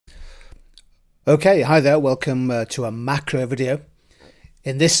Okay, hi there, welcome to a macro video.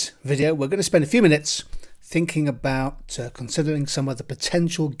 In this video we're going to spend a few minutes thinking about considering some of the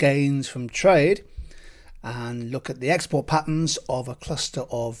potential gains from trade and look at the export patterns of a cluster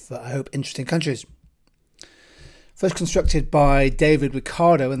of, I hope, interesting countries. First constructed by David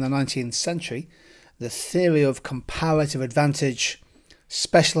Ricardo in the 19th century, the theory of comparative advantage,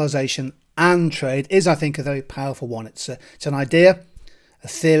 specialisation and trade is, I think, a very powerful one. It's an idea, a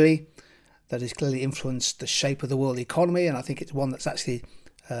theory that has clearly influenced the shape of the world economy, and I think it's one that's actually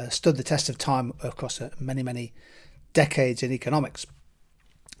stood the test of time across many decades in economics.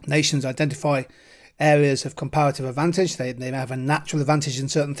 Nations identify areas of comparative advantage. They may have a natural advantage in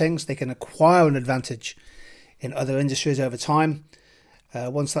certain things. They can acquire an advantage in other industries over time.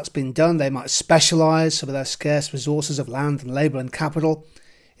 Once that's been done, they might specialise some of their scarce resources of land and labour and capital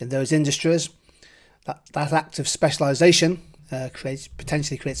in those industries. That act of specialisation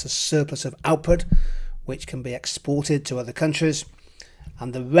potentially creates a surplus of output which can be exported to other countries,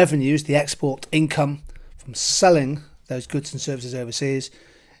 and the revenues, the export income from selling those goods and services overseas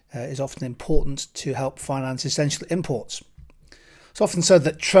is often important to help finance essential imports. It's often said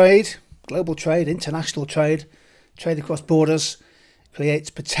that trade, global trade, international trade across borders creates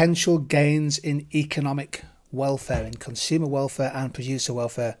potential gains in economic welfare, in consumer welfare and producer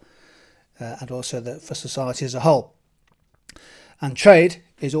welfare, and also for society as a whole. And trade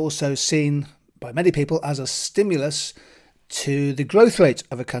is also seen by many people as a stimulus to the growth rate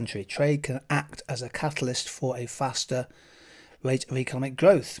of a country. Trade can act as a catalyst for a faster rate of economic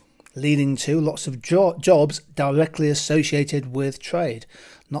growth, leading to lots of jobs directly associated with trade,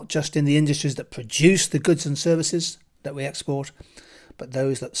 not just in the industries that produce the goods and services that we export, but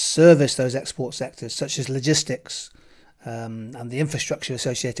those that service those export sectors, such as logistics and the infrastructure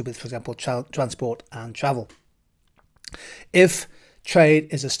associated with, for example, transport and travel. If trade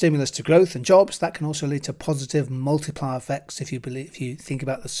is a stimulus to growth and jobs, that can also lead to positive multiplier effects if you think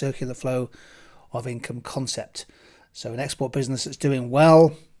about the circular flow of income concept. So an export business that's doing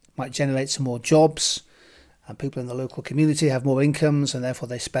well might generate some more jobs, and people in the local community have more incomes and therefore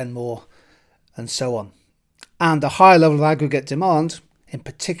they spend more, and so on. And a higher level of aggregate demand, in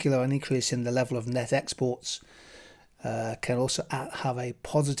particular an increase in the level of net exports, can also have a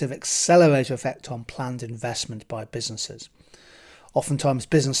positive accelerator effect on planned investment by businesses. Oftentimes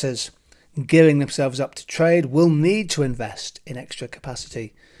businesses gearing themselves up to trade will need to invest in extra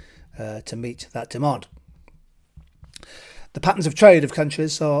capacity to meet that demand. The patterns of trade of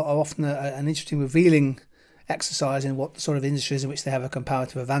countries are often an interesting revealing exercise in what sort of industries in which they have a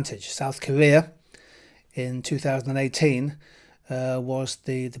comparative advantage. South Korea in 2018 was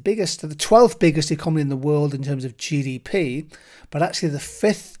the 12th biggest economy in the world in terms of GDP, but actually the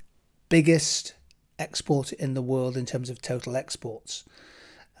 5th biggest exporter in the world in terms of total exports.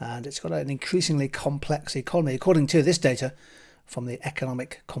 And it's got an increasingly complex economy, according to this data from the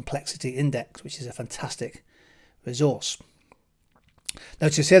Economic Complexity Index, which is a fantastic resource.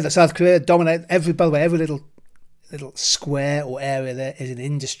 Notice here that South Korea dominates every little square or area there is an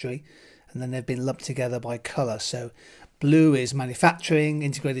industry, and then they've been lumped together by colour. So blue is manufacturing,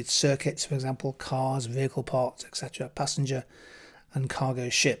 integrated circuits, for example, cars, vehicle parts, etc., passenger and cargo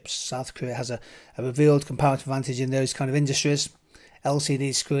ships. South Korea has a revealed comparative advantage in those kind of industries,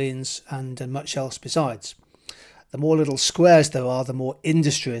 LCD screens and much else besides. The more little squares there are, the more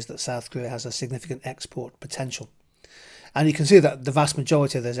industries that South Korea has a significant export potential. And you can see that the vast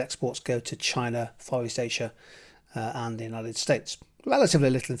majority of those exports go to China, Far East Asia and the United States. Relatively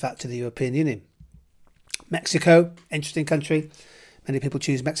little, in fact, to the European Union. Mexico, interesting country. Many people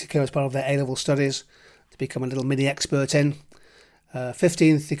choose Mexico as part of their A-level studies to become a little mini expert in.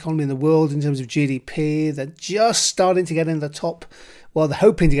 15th economy in the world in terms of GDP. They're just starting to get in the top, well, they're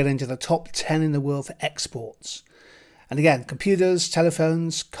hoping to get into the top 10 in the world for exports. And again, computers,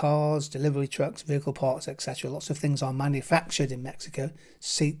 telephones, cars, delivery trucks, vehicle parts, etc. Lots of things are manufactured in Mexico.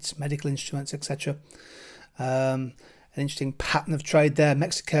 Seats, medical instruments, etc. An interesting pattern of trade there.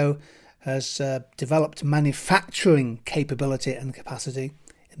 Mexico has developed manufacturing capability and capacity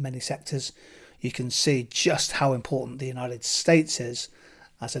in many sectors. You can see just how important the United States is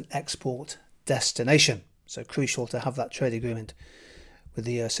as an export destination. So crucial to have that trade agreement with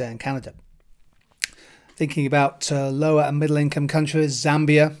the USA and Canada. Thinking about lower and middle income countries,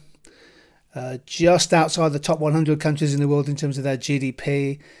 Zambia, just outside the top 100 countries in the world in terms of their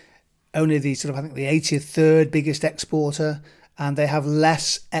GDP, only the 83rd biggest exporter, and they have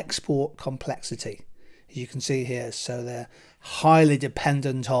less export complexity, as you can see here. So they're highly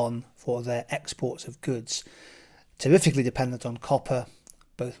dependent on, for their exports of goods, terrifically dependent on copper,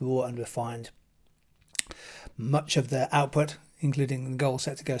 both raw and refined. Much of their output including the gold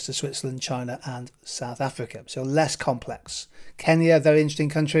sector goes to Switzerland, China and South Africa. So less complex. Kenya, very interesting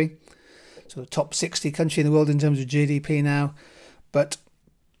country. So the top 60 country in the world in terms of GDP now. But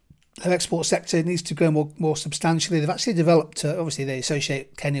their export sector needs to grow more substantially. They've actually developed, obviously they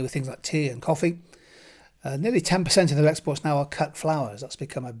associate Kenya with things like tea and coffee. Nearly 10% of their exports now are cut flowers. That's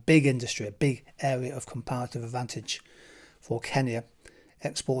become a big industry, a big area of comparative advantage for Kenya,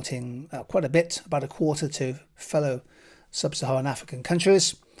 exporting quite a bit, about a quarter to fellow sub-Saharan African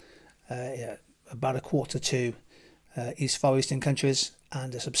countries, about a quarter to Far Eastern countries,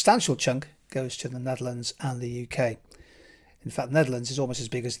 and a substantial chunk goes to the Netherlands and the UK. In fact, the Netherlands is almost as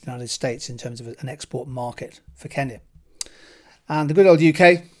big as the United States in terms of an export market for Kenya. And the good old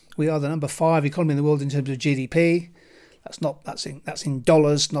UK, we are the number 5 economy in the world in terms of GDP. That's in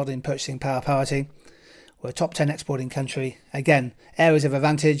dollars, not in purchasing power parity. We're a top 10 exporting country. Again, areas of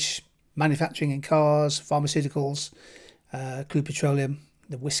advantage: manufacturing in cars, pharmaceuticals, crude petroleum,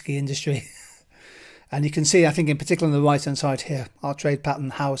 the whiskey industry. And you can see, I think in particular on the right hand side here, our trade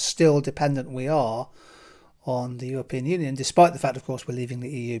pattern, how still dependent we are on the European Union, despite the fact, of course, we're leaving the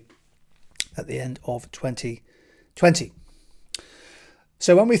EU at the end of 2020.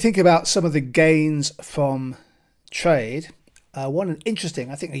 So when we think about some of the gains from trade, one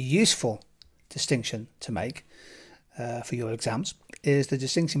interesting, I think a useful distinction to make for your exams is the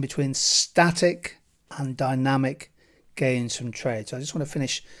distinction between static and dynamic gains from trade. So I just want to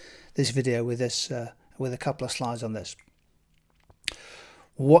finish this video with this with a couple of slides on this.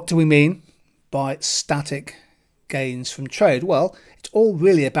 What do we mean by static gains from trade? Well, it's all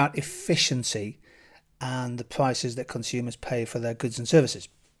really about efficiency and the prices that consumers pay for their goods and services.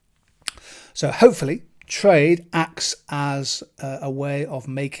 So hopefully trade acts as a way of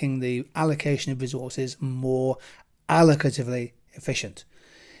making the allocation of resources more allocatively efficient,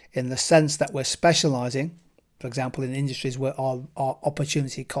 in the sense that we're specializing, for example, in industries where our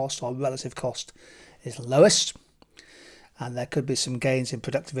opportunity cost, our relative cost is lowest, and there could be some gains in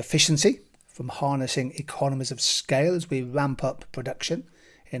productive efficiency from harnessing economies of scale as we ramp up production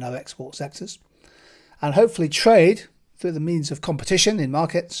in our export sectors. And hopefully trade, through the means of competition in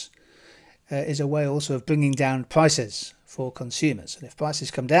markets, is a way also of bringing down prices for consumers. And if prices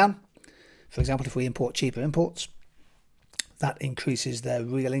come down, for example, if we import cheaper imports, that increases their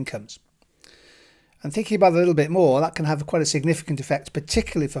real incomes. And thinking about it a little bit more, that can have quite a significant effect,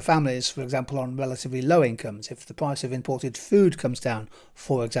 particularly for families, for example, on relatively low incomes. If the price of imported food comes down,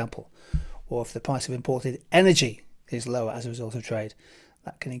 for example, or if the price of imported energy is lower as a result of trade,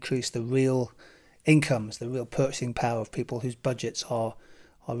 that can increase the real incomes, the real purchasing power of people whose budgets are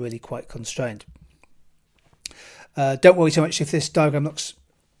really quite constrained. Don't worry too much if this diagram looks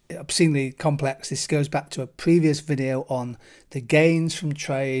obscenely complex. This goes back to a previous video on the gains from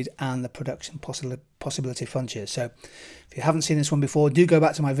trade and the production possibility frontiers. So if you haven't seen this one before, do go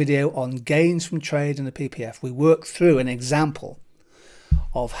back to my video on gains from trade and the PPF. We worked through an example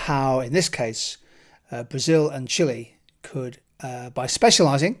of how, in this case, Brazil and Chile could, by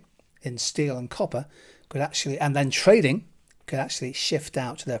specializing in steel and copper, could actually, and then trading, could actually shift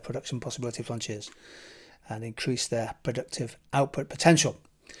out to their production possibility frontiers and increase their productive output potential.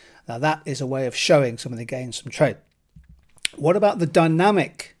 Now that is a way of showing some of the gains from trade. What about the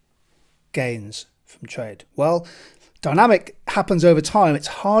dynamic gains from trade? Well, dynamic happens over time. It's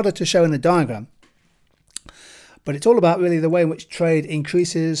harder to show in a diagram, but it's all about really the way in which trade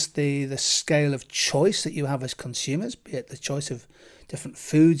increases the scale of choice that you have as consumers, be it the choice of different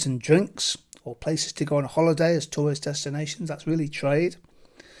foods and drinks or places to go on holiday as tourist destinations. That's really trade.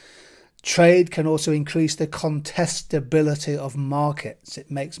 Trade can also increase the contestability of markets. It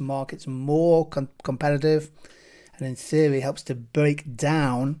makes markets more competitive and in theory helps to break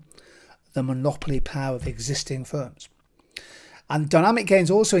down the monopoly power of existing firms. And dynamic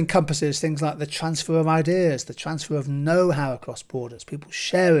gains also encompasses things like the transfer of ideas, the transfer of know-how across borders, people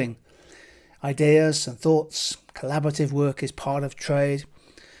sharing ideas and thoughts. Collaborative work is part of trade.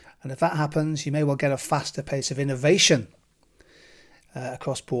 And if that happens, you may well get a faster pace of innovation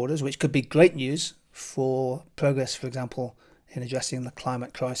across borders, which could be great news for progress, for example, in addressing the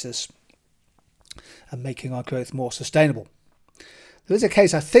climate crisis and making our growth more sustainable. There is a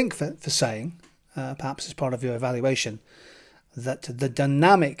case, I think, for saying, perhaps as part of your evaluation, that the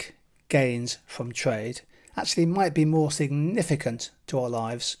dynamic gains from trade actually might be more significant to our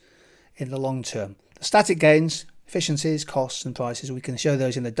lives in the long term. The static gains, efficiencies, costs and prices, we can show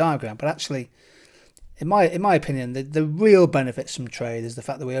those in the diagram, but actually, in my opinion, the real benefits from trade is the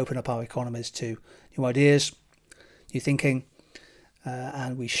fact that we open up our economies to new ideas, new thinking,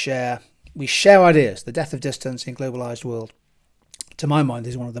 and we share ideas. The death of distance in a globalized world, to my mind,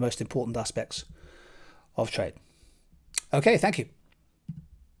 is one of the most important aspects of trade. Okay, thank you.